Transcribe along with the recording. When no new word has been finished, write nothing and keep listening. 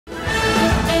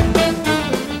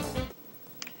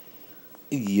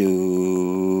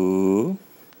Yo,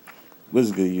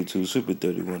 what's good, YouTube? Super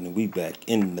 31, and we back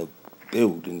in the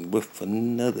building with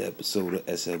another episode of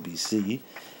SLBC.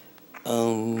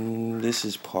 This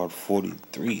is part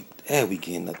 43. There we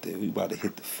getting up there. We about to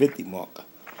hit the 50 mark.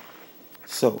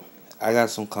 So, I got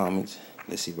some comments.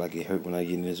 Let's see if I get hurt when I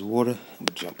get in this water. I'm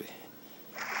jumping.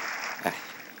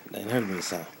 Nothing hurt me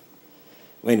this time.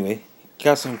 But anyway,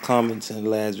 got some comments in the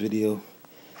last video,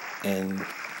 and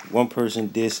one person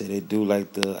did say they do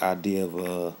like the idea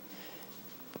of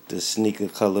the sneaker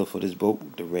color for this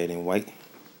boat, the red and white.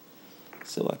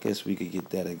 So I guess we could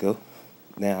get that a go.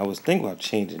 Now I was thinking about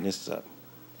changing this up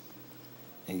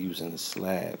and using the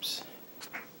slabs.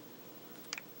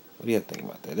 What do you think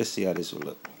about that? Let's see how this will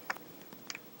look.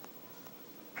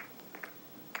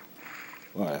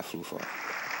 Wow, that flew far.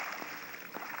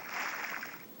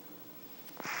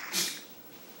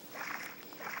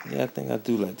 Yeah, I think I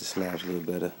do like the slabs a little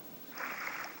better.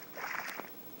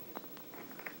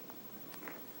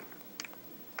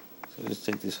 So let's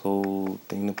take this whole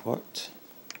thing apart.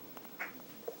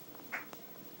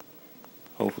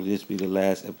 Hopefully this be the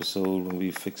last episode when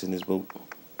we fixing this boat.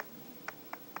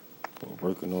 We're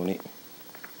working on it.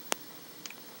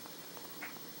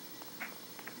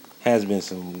 Has been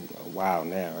a while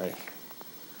now, right?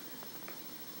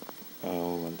 I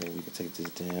think we can take this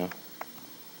down.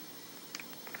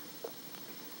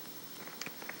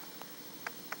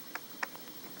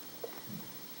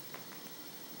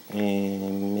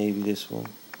 And maybe this one.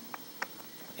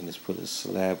 And let's put a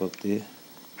slab up there.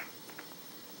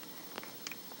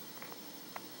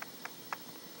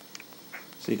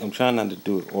 See, I'm trying not to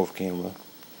do it off camera.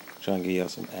 I'm trying to get y'all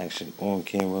some action on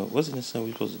camera. Wasn't this something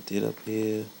we supposed to did up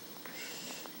here?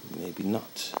 Maybe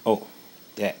not. Oh,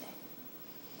 that.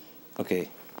 Okay.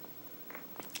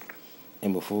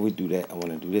 And before we do that, I want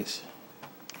to do this.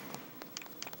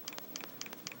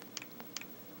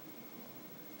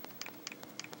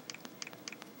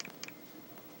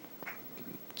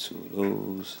 Two of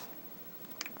those.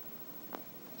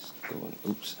 Let's go in.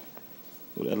 Oops.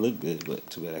 Oh, that looked good, but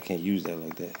too bad I can't use that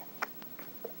like that.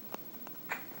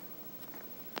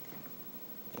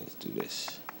 Let's do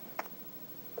this.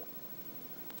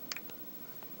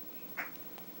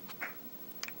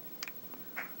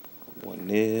 One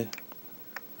there.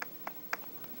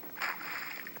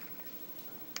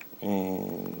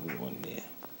 And one there.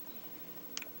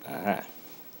 Alright.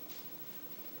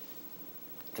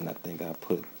 And I think I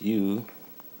put you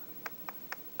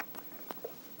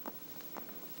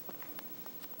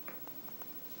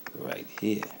right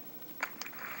here.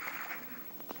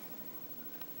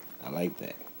 I like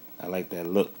that. I like that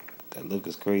look. That look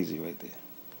is crazy right there.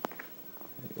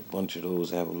 A bunch of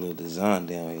those have a little design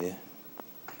down here.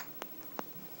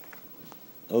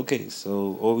 Okay,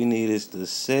 so all we need is the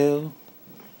sail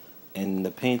and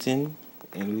the painting,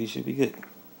 and we should be good.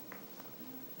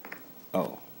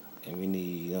 Oh, and we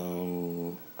need a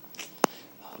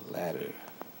ladder.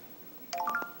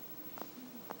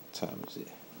 What time is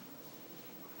it?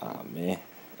 Ah, man.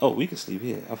 Oh, we can sleep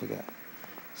here. I forgot.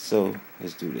 So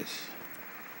let's do this.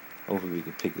 Hopefully we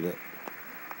can pick it up.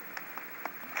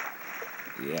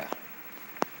 Yeah.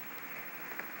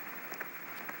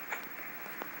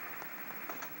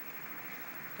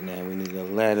 Now we need a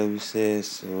ladder, we said,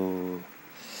 so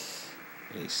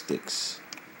we need sticks.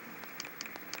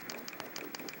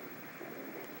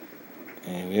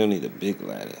 And we don't need a big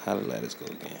ladder. How do ladders go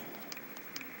again?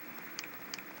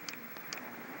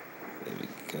 There we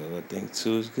go. I think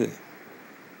 2 is good.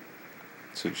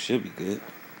 2 should be good.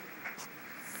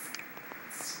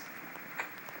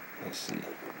 Let's see.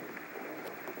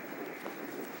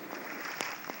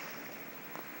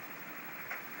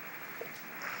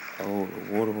 Oh,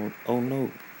 the water won't. Oh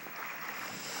no.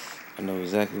 I know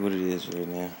exactly what it is right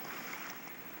now.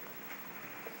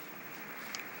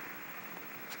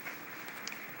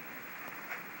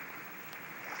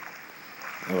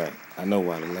 Alright, I know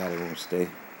why the ladder won't stay.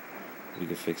 We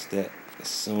can fix that as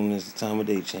soon as the time of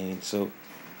day change. So,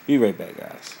 be right back,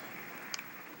 guys.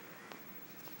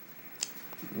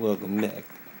 Welcome back.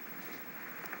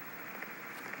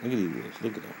 Look at these wolves.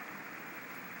 Look at them.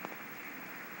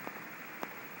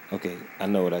 Okay, I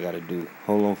know what I gotta do.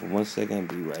 Hold on for 1 second.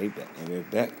 Be right back. And we're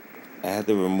back. I had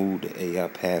to remove the AI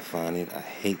pathfinding. I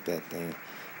hate that thing.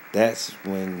 That's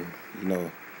when, you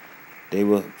know, they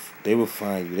will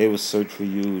find you. They will search for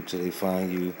you till they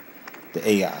find you. The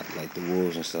AI, like the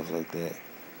wolves and stuff like that.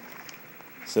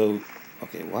 So,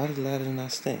 okay, why did the ladder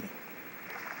not stand?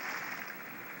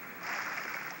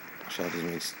 Should I just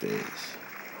make stairs?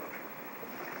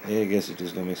 Yeah, I guess it's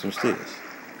just gonna make some stairs.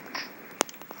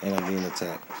 And I'm being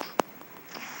attacked.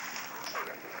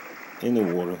 In the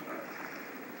water.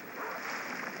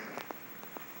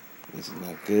 This is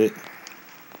not good.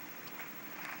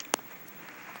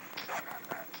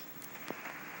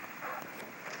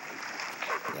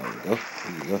 There we go.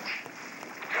 Here we go.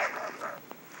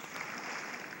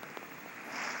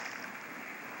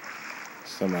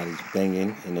 Somebody's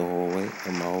banging in the hallway,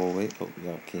 in my hallway. Oh,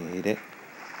 y'all can't hear that.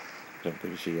 I'm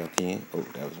pretty sure y'all can. Oh,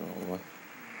 that was the wrong one.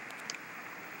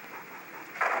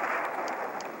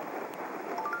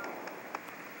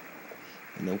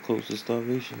 And I'm close to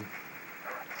starvation.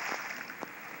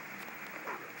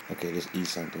 Okay, let's eat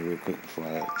something real quick before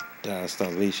I die of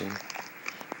starvation.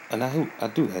 And I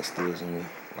do have stairs on me.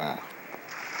 Wow.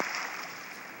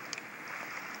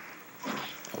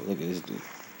 Oh, look at this dude.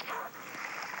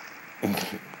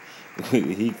 Where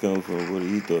did he come from? What did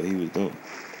he thought he was doing?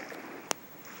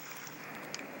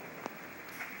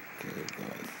 Okay, go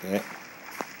like that.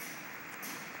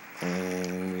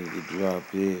 And we can drop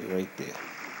it right there.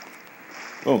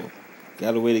 Oh,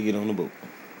 got a way to get on the boat.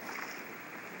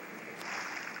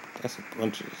 That's a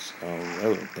bunch of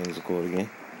other things are called again.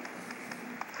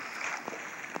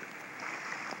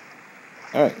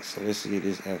 Alright, so let's see if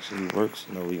this actually works.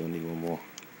 No, we're gonna need one more.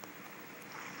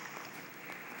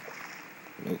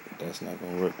 Nope, that's not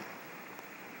gonna work.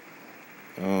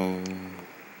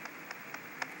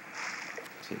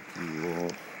 Take you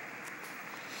off.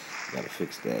 Gotta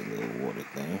fix that little water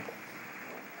thing.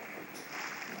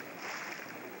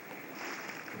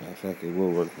 Matter of fact, it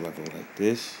will work if I go like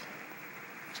this.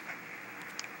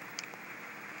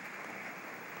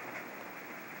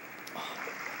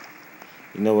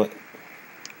 You know what?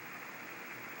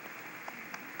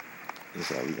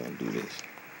 This is how we gonna do this.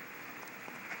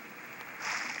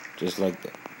 Just like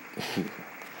that.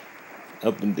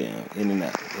 Up and down, in and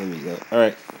out. There we go.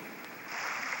 Alright.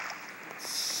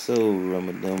 So,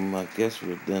 Ramadan, I guess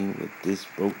we're done with this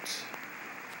boat.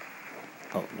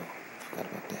 Oh, no. Forgot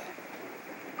about that.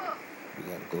 We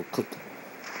gotta go cook them.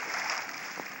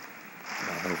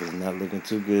 My health is not looking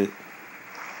too good.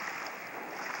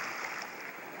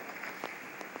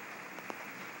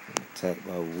 I'm attacked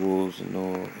by wolves and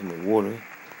all in the water.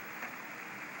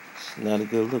 It's not a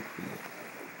good look for you.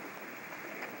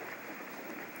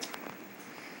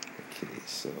 Okay,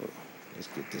 so let's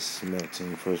get this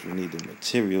smelting. First, we need the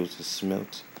materials to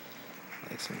smelt,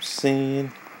 like some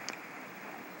sand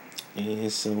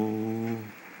and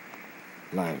some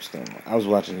limestone. I was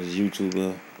watching this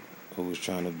YouTuber who was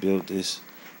trying to build this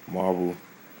marble.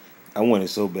 I wanted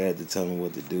so bad to tell him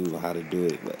what to do, how to do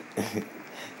it, but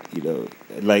you know,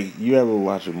 like you ever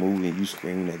watch a movie and you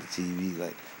screaming at the TV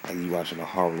like you watching a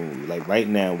horror movie. Like right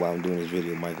now, while I'm doing this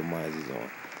video, Michael Myers is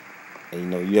on. And you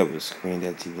know, you ever screamed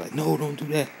at TV like, no, don't do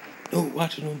that. No,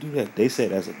 watch it, don't do that. They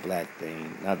said that's a black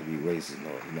thing. Not to be racist,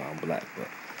 no, you know, I'm black, but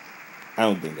I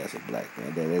don't think that's a black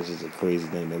thing. That's just a crazy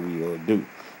thing that we all do.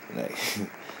 Like,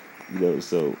 you know,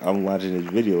 so I'm watching this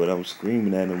video and I'm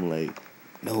screaming at him like,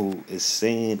 no, it's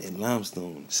sand and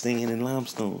limestone. Sand and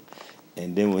limestone.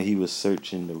 And then when he was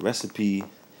searching the recipe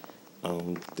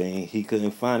thing, he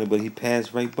couldn't find it, but he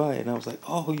passed right by it. And I was like,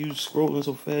 oh, you scrolling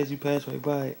so fast, you passed right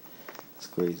by it. It's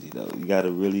crazy though. You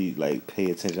gotta really like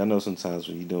pay attention. I know sometimes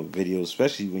when you're doing videos,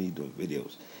 especially when you're doing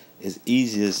videos, it's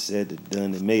easier said than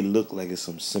done. It may look like it's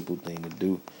some simple thing to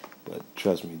do, but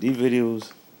trust me, these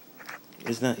videos,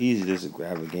 it's not easy just to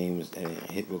grab a game and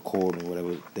hit record on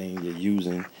whatever thing you're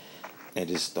using and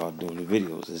just start doing the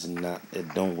videos. It's not.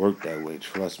 It don't work that way.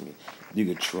 Trust me. You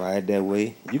could try it that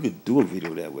way. You could do a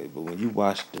video that way, but when you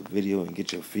watch the video and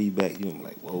get your feedback, you're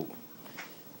like, whoa.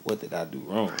 What did I do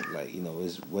wrong? Like, you know,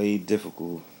 it's way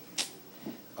difficult.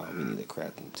 Oh, we need a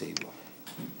crafting table.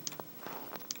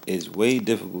 It's way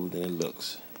difficult than it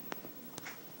looks.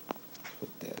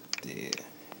 Put that there.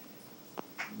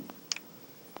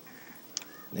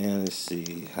 Now let's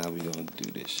see how we gonna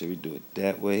do this. Should we do it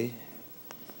that way?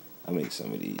 I make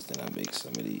some of these, then I make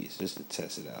some of these, just to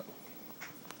test it out.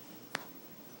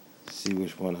 See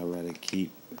which one I'd rather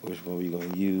keep, which one we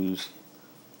gonna use.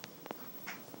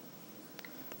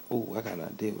 Oh, I got an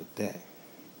idea with that.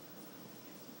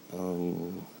 We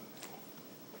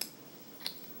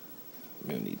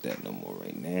don't need that no more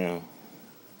right now.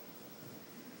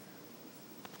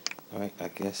 Alright, I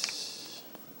guess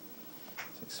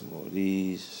take some more of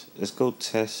these. Let's go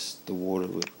test the water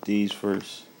with these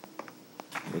first.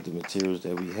 With the materials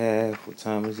that we have. What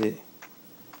time is it?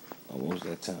 Almost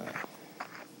that time.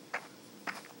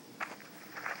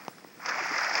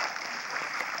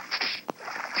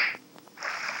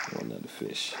 Another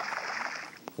fish.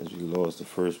 Because we lost the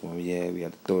first one we had, we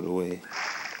had to throw it away.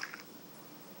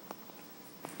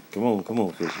 Come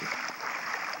on, fishy.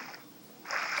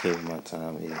 Killing my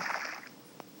time here.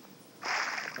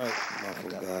 Alright, my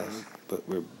guys, but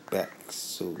we're back.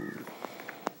 So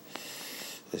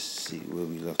Let's see where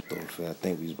we left off at. I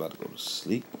think we was about to go to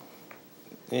sleep.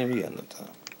 And we got no time.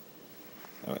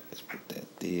 Alright, let's put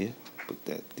that there. Put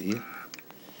that there.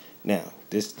 Now,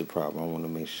 this is the problem. I want to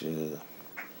make sure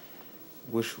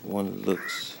which one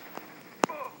looks.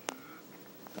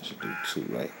 I should do two,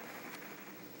 right?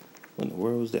 What in the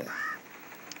world was that?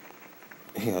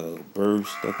 You got a little bird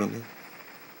stuck in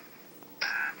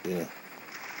there.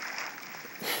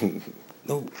 Yeah.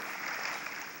 No.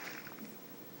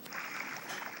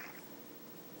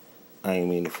 I ain't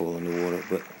mean to fall in the water,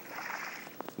 but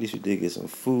at least we did get some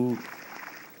food.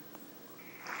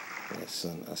 That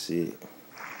sun, I see it.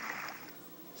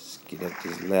 Let's get up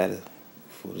this ladder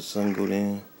before the sun go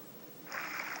down.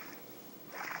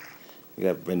 We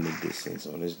got render distance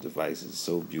on this device. It's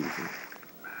so beautiful.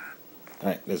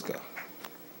 Alright, let's go.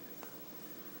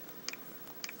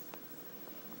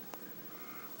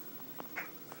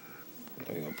 Now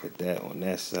we're going to put that on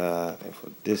that side. And for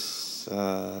this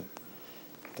side,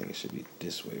 I think it should be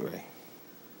this way, right?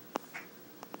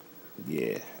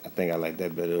 Yeah, I think I like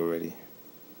that better already.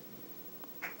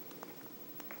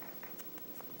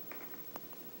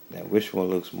 Now, which one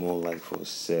looks more like for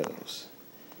ourselves?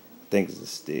 I think it's the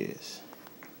stairs.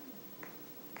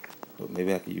 But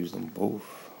maybe I could use them both.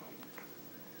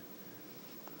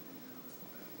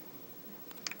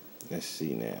 Let's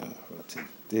see now. If I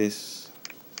take this,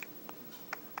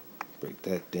 break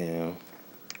that down.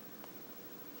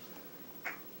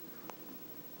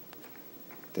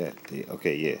 That there.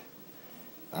 Okay, yeah.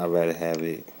 I'd rather have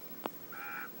it.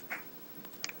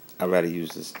 I'd rather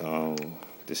use this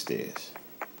the stairs.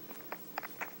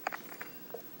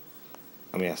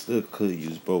 I mean, I still could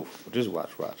use both. But just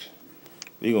watch.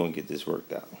 We're gonna get this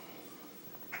worked out.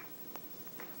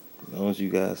 As long as you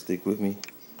guys stick with me,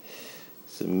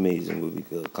 it's amazing what we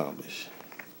could accomplish.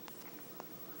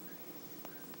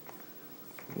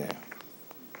 Now,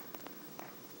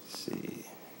 let's see.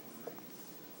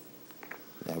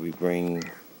 Now we bring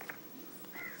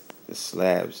the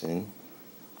slabs in.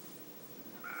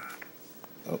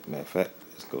 Oh, matter of fact,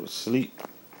 let's go to sleep.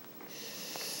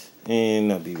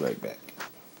 And I'll be right back.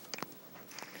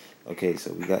 Okay,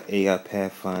 so we got AI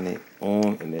Pathfinding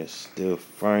on, and they're still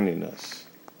finding us.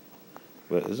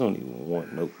 But there's only one,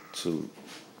 nope, two.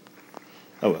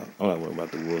 Oh well, I'm not worried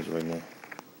about the wolves right now.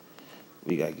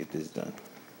 We gotta get this done.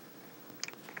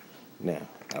 Now,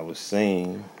 I was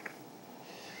saying,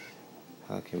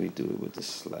 how can we do it with the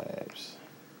slabs?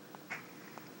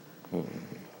 I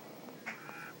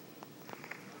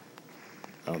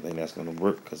don't think that's gonna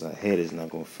work because our head is not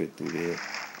gonna fit through there.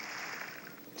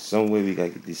 Some way we gotta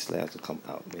get these slabs to come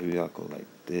out. Maybe I'll go like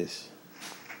this.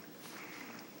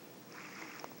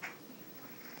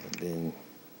 And then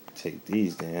take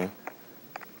these down.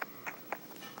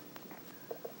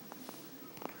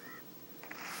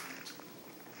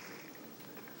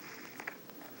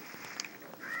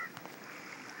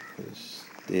 Push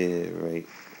there, right?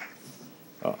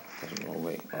 Oh, that's the wrong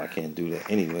way. Oh, I can't do that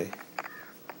anyway.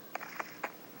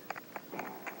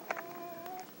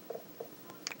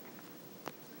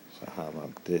 So how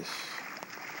about this?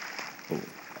 Oh,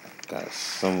 I got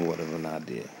somewhat of an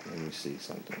idea. Let me see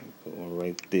something. Put one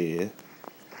right there,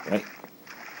 right?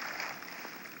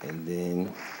 And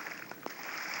then,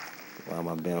 why am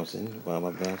I bouncing?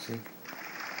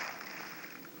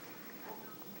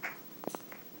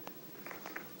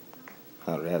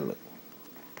 How did that look?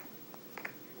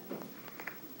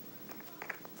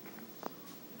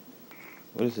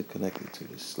 What is it connected to?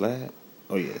 The slab?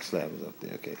 Oh yeah, the slab is up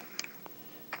there. Okay.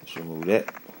 Let's remove that.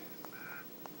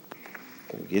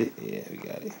 Can we get it? Yeah, we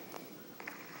got it.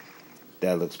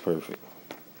 That looks perfect.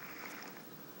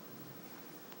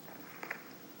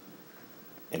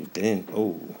 And then,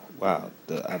 oh, wow.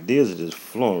 The ideas are just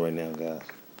flowing right now, guys.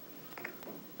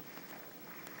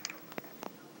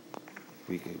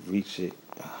 We could reach it.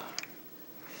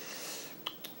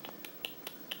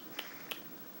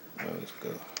 Let's go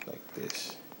like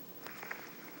this.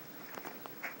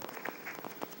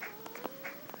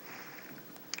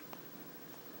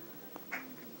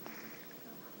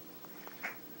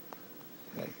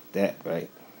 Like that, right?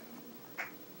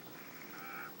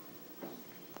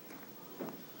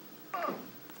 I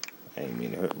ain't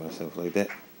mean to hurt myself like that.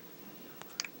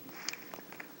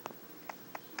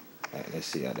 Alright, let's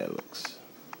see how that looks.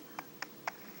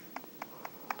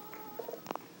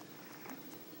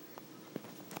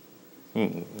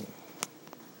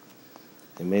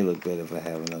 It may look better if I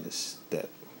have another step.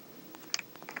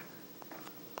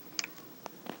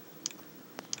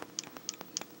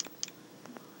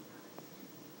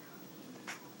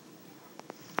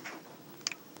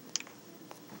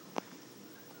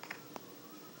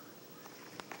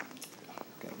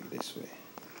 Gotta be this way.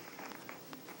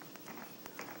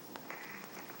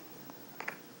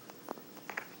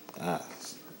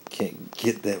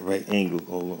 get that right angle.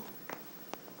 Hold on.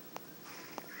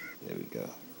 There we go.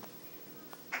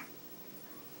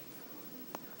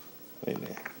 Wait a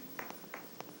minute.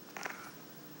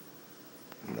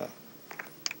 No.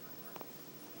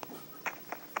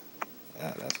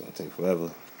 Ah, that's gonna take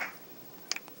forever.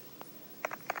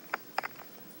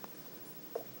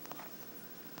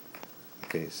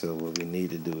 Okay, so what we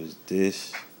need to do is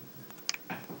this.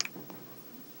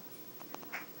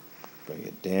 Bring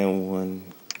it down one.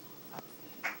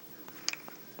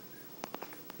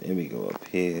 Then we go up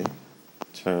here.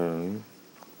 Turn.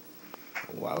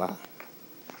 Voila.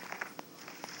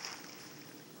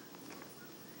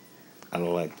 I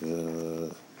don't like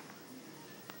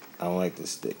the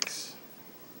sticks.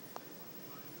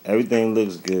 Everything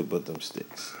looks good but them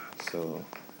sticks. So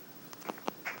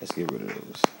let's get rid of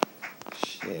those.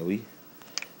 Shall we?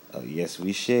 Oh yes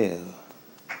we shall.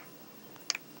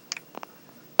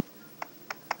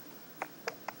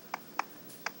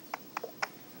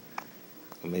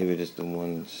 Maybe just the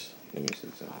ones. Let me see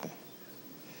something.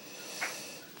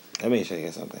 Let me show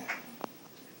you something.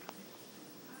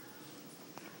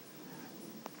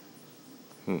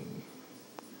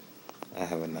 I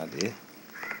have an idea.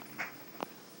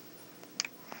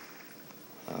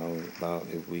 How about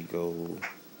if we go...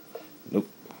 Nope,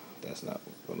 that's not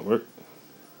gonna work.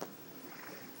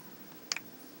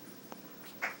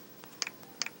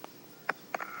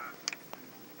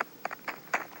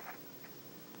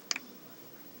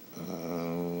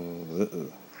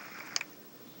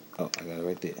 Oh, I got it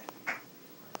right there.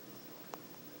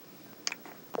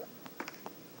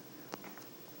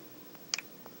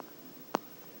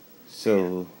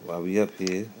 So while we up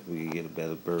here, we can get a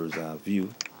better bird's eye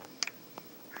view.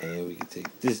 And we can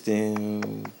take this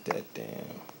down, that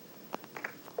down.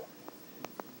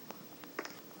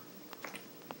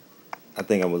 I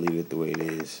think I'm gonna leave it the way it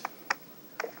is.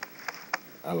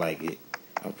 I like it.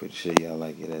 I'm pretty sure y'all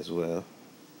like it as well.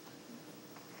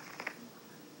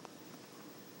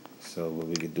 So what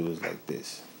we could do is like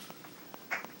this.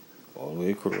 All the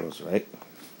way across, right?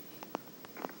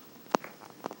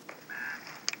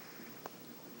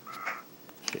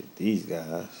 Take these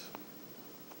guys.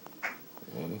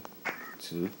 1,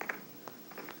 2.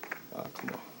 Oh, come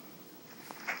on.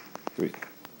 3.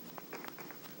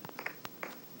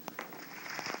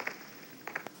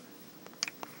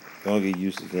 Gonna get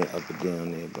used to getting up and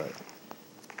down there, but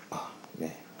oh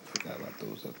man, I forgot about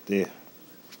those up there.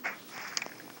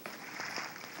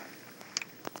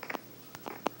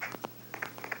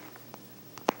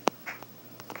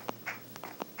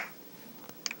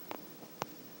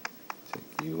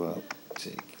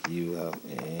 Take you out,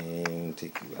 and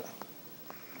take you out.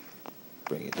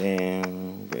 Bring it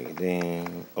down, bring it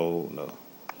down. Oh no.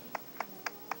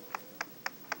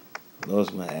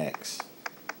 Lost my axe.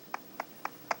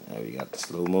 Now we got the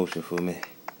slow motion for me.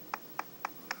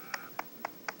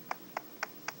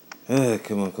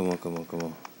 Come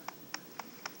on.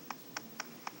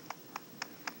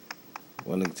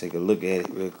 Want to take a look at it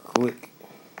real quick.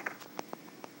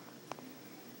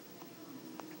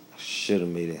 I should have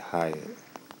made it higher.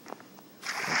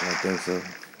 I think so.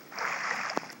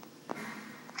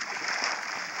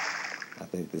 I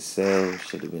think the cell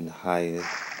should have been higher.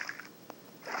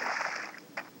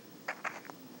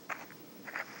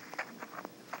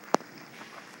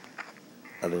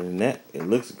 Other than that, it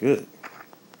looks good.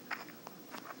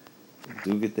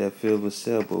 Do get that feel of a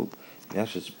sailboat. Now I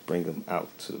should bring them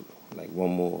out too. Like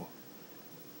one more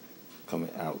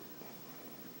coming out.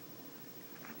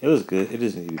 It looks good. It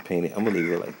doesn't need to be painted. I'm gonna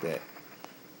leave it like that.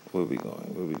 Where we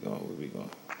going?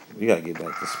 We gotta get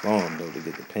back to spawn though to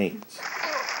get the paints.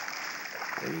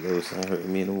 There we go. It's not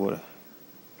hurting me in the water.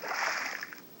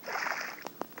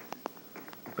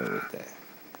 Go with that.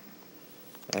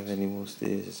 I have any more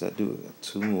stairs? Yes, I do. I got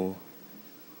 2 more.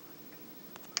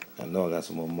 I know I got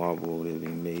some more marble over there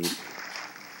being made.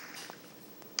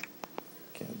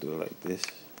 Can I do it like this?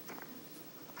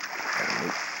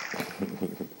 Oh,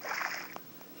 nope.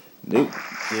 Nope.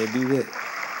 Can't do that.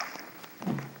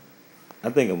 I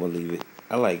think I'm gonna leave it.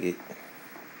 I like it.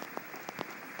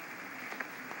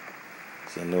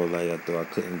 See, I know like I thought I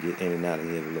couldn't get in and out of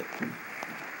here, but look.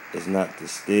 It's not the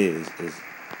stairs, it's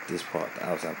this part, the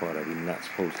outside part that we're not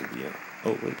supposed to be in.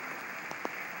 Oh, wait.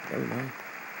 Never mind.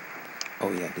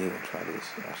 Oh, yeah, I did want to try this.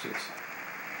 Watch this.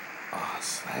 Oh,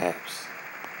 slabs.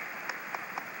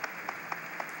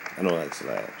 I don't like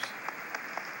slabs.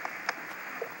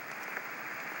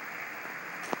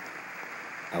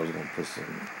 I was going to put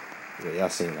some... Well, y'all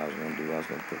seen what I was going to do. I was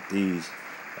going to put these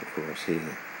across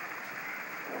here.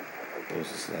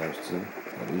 Those are slabs, too.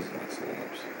 Oh, these are not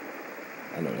slabs.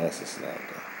 I know that's a slab,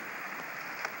 though.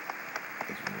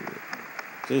 Let's move it.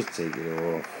 Just take it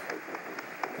off.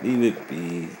 Leave it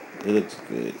be. It looks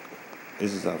good.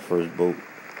 This is our first boat.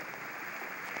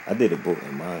 I did a boat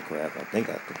in Minecraft. I think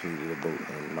I completed a boat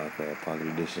in Minecraft Pocket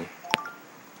Edition.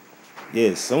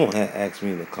 Yeah, someone had asked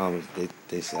me in the comments.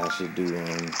 They said I should do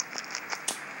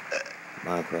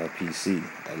Minecraft PC.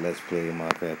 Let's play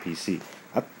Minecraft PC.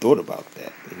 I thought about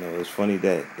that. You know, it's funny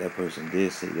that that person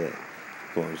did say that.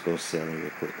 Go on, let's go sell it real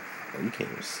quick. Oh, you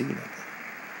can't even see nothing.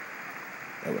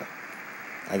 Oh well.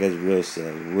 I guess real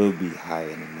sales will be higher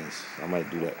than this. I might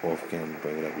do that off camera,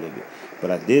 bring it up a little bit.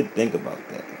 But I did think about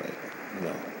that. Like, you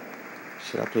know,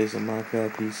 should I play some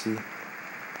Minecraft PC?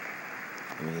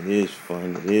 I mean, it is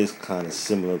fun. It is kind of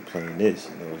similar playing this.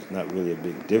 You know, it's not really a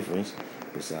big difference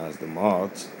besides the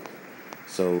mods.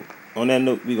 So, on that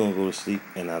note, we're going to go to sleep,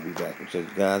 and I'll be back with you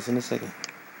guys in a second.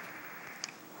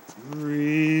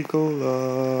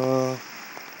 Ricola.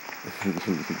 I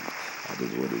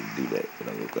just wanted to do that when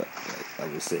I woke up. Like, I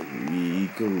would say,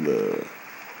 Ricola.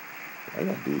 All I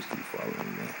gotta do is keep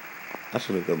following, man. I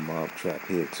should make a mob trap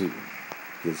here, too.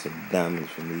 Get some diamonds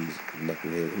from these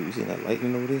knuckleheads. Ooh, you see that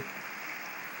lightning over there?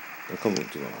 Don't come up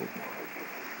to my boat.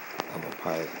 I'm a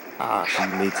pirate. Ah, she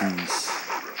mateys.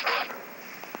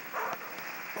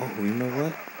 Oh, you know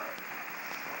what?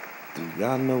 Do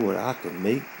y'all know what I could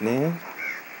make now?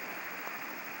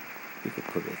 We could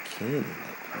put a cannon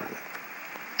up here.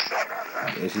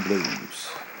 There she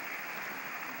blows.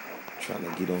 Trying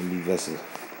to get on me vessel.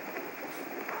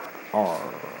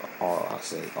 R, I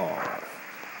say R.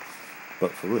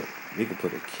 But for real, we could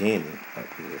put a cannon up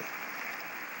here.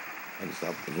 And just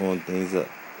start blowing things up.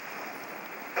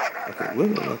 Okay, where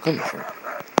are y'all coming from?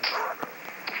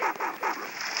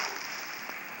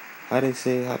 How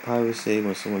pirates say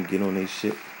when someone get on their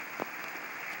ship?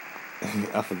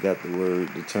 I forgot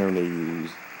the term they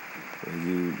use when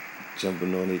you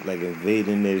jumping on it, like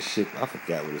invading their ship. I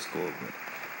forgot what it's called, but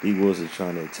these wolves are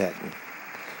trying to attack me.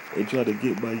 They try to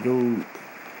get my gold.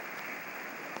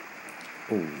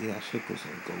 Oh yeah, I should put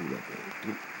some gold up there.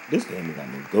 Dude, this game ain't got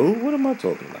no gold. What am I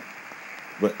talking about?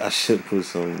 But I should put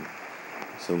some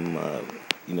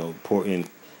important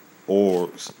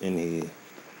ores in here.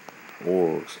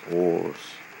 Ores,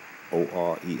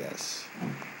 O-R-E-S.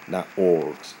 Not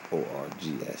orgs,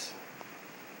 O-R-G-S.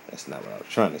 That's not what I was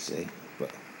trying to say,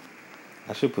 but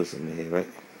I should put some in here, right?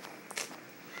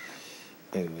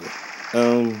 Anyway,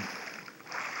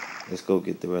 let's go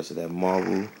get the rest of that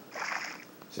marble.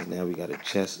 So now we got a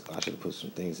chest. I should have put some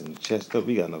things in the chest. Oh,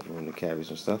 we got enough room to carry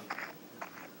some stuff.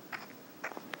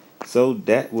 So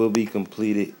that will be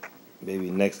completed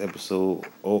maybe next episode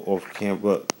or off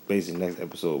camera. Basically, next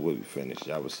episode will be finished.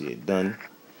 Y'all will see it done.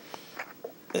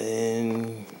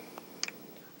 And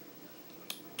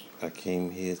I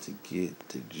came here to get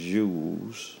the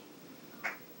jewels.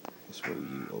 Let's move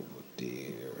you over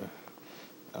there.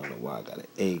 I don't know why I got an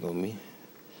egg on me.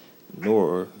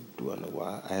 Nor do I know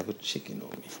why I have a chicken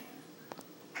on me.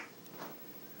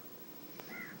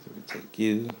 So we take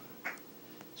you.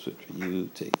 Switch for you.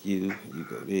 Take you. You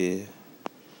go there.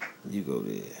 You go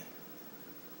there.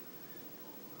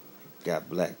 Got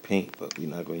black paint, but we're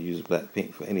not going to use black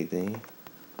paint for anything.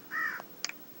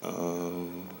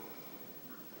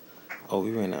 Oh,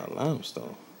 we ran out of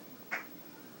limestone.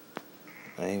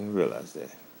 I didn't even realize that.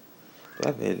 Do I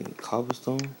have any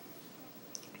cobblestone?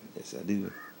 Yes, I do.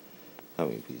 How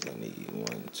many pieces I need?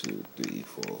 1, 2, 3,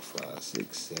 4, 5,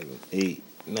 6, 7, 8,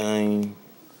 9.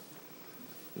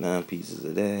 9 pieces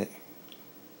of that.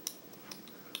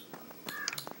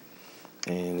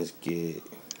 And let's get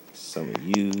some of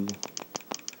you.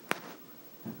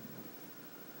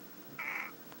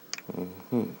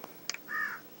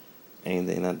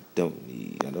 Anything I don't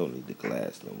need. I don't need the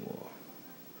glass no more.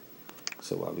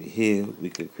 So while we're here, we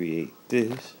could create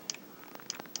this.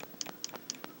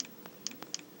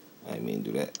 I didn't mean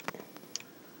to do that.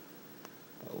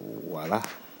 Voila.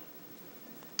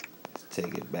 Let's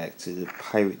take it back to the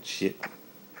pirate ship.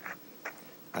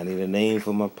 I need a name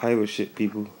for my pirate ship,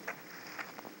 people.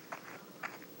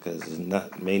 Because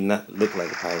it may not look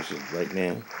like a pirate ship right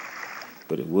now.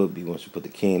 But it will be once we put the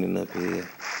cannon up here.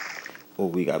 Oh,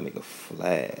 we gotta make a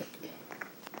flag.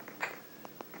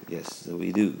 Yes, so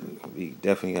we do. We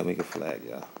definitely gotta make a flag,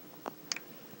 y'all.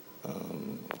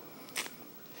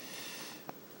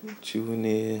 Put you in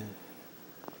there.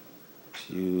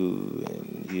 You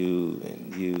and you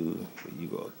and you. You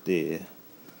go up there.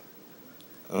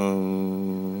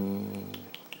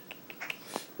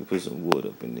 We put some wood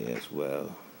up in there as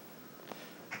well.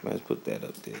 Let's put that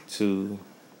up there too.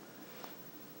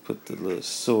 Put the little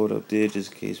sword up there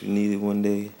just in case we need it one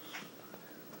day.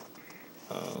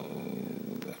 I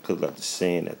could have left the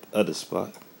sand at the other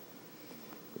spot.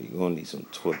 We're gonna need some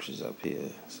torches up here.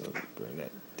 So bring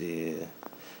that there.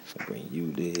 Bring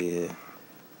you there.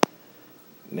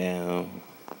 Now,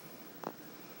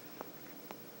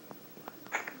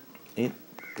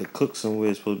 the cook somewhere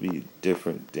is supposed to be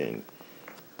different than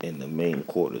in the main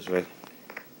quarters, right?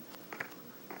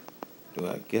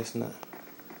 Well, I guess not.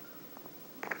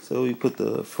 So we put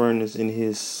the furnace in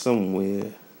here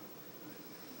somewhere.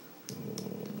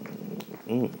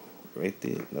 Right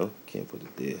there. No, can't put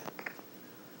it there.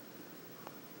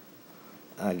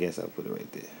 I guess I'll put it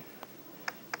right there.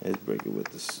 Let's break it with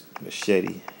this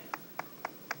machete.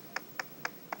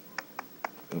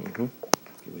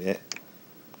 Give me that.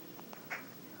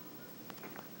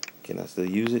 Can I still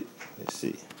use it? Let's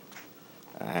see.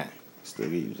 Alright, still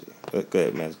can use it. Go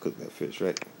ahead, man. Let's cook that fish,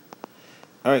 right?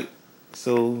 Alright,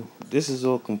 so this is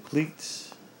all complete.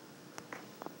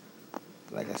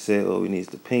 Like I said, all we need is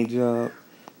the paint job.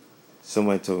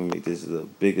 Somebody told me to make this a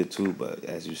bigger too, but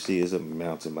as you see, it's a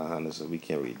mountain behind us, so we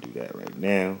can't really do that right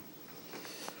now.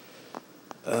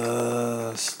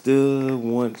 Still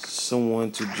want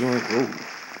someone to join. Oh,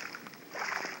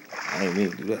 I didn't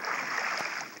mean to do that.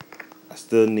 I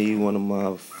still need one of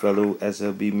my fellow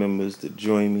SLB members to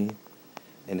join me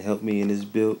and help me in this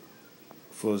build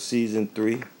for season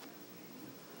 3.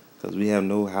 Because we have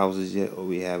no houses yet. All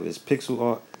we have is pixel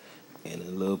art and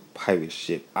a little pirate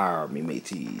ship. Arr, me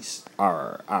mateys.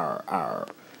 Arr, arr, arr.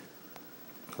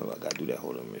 Oh, I gotta do that.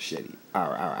 Hold on, machete.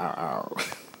 Arr, arr, arr, arr.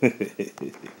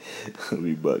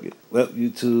 We bugging. Well,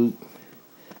 YouTube,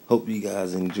 hope you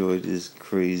guys enjoyed this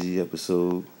crazy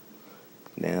episode.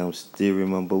 Now I'm steering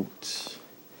my boat,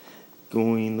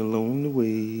 going along the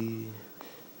way.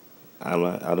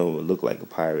 I don't look like a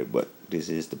pirate, but this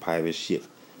is the pirate ship.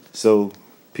 So,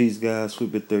 peace, guys.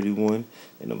 Sweeper31,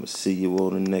 and I'm gonna see you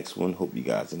all in the next one. Hope you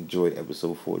guys enjoyed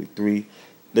episode 43.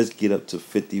 Let's get up to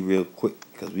 50 real quick,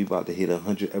 because we about to hit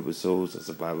 100 episodes of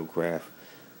SurvivalCraft.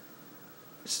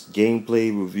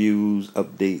 Gameplay, reviews,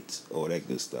 updates, all that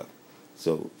good stuff.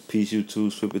 So, peace,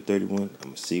 YouTube. Sweeper31. I'm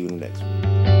gonna see you in the next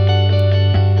one.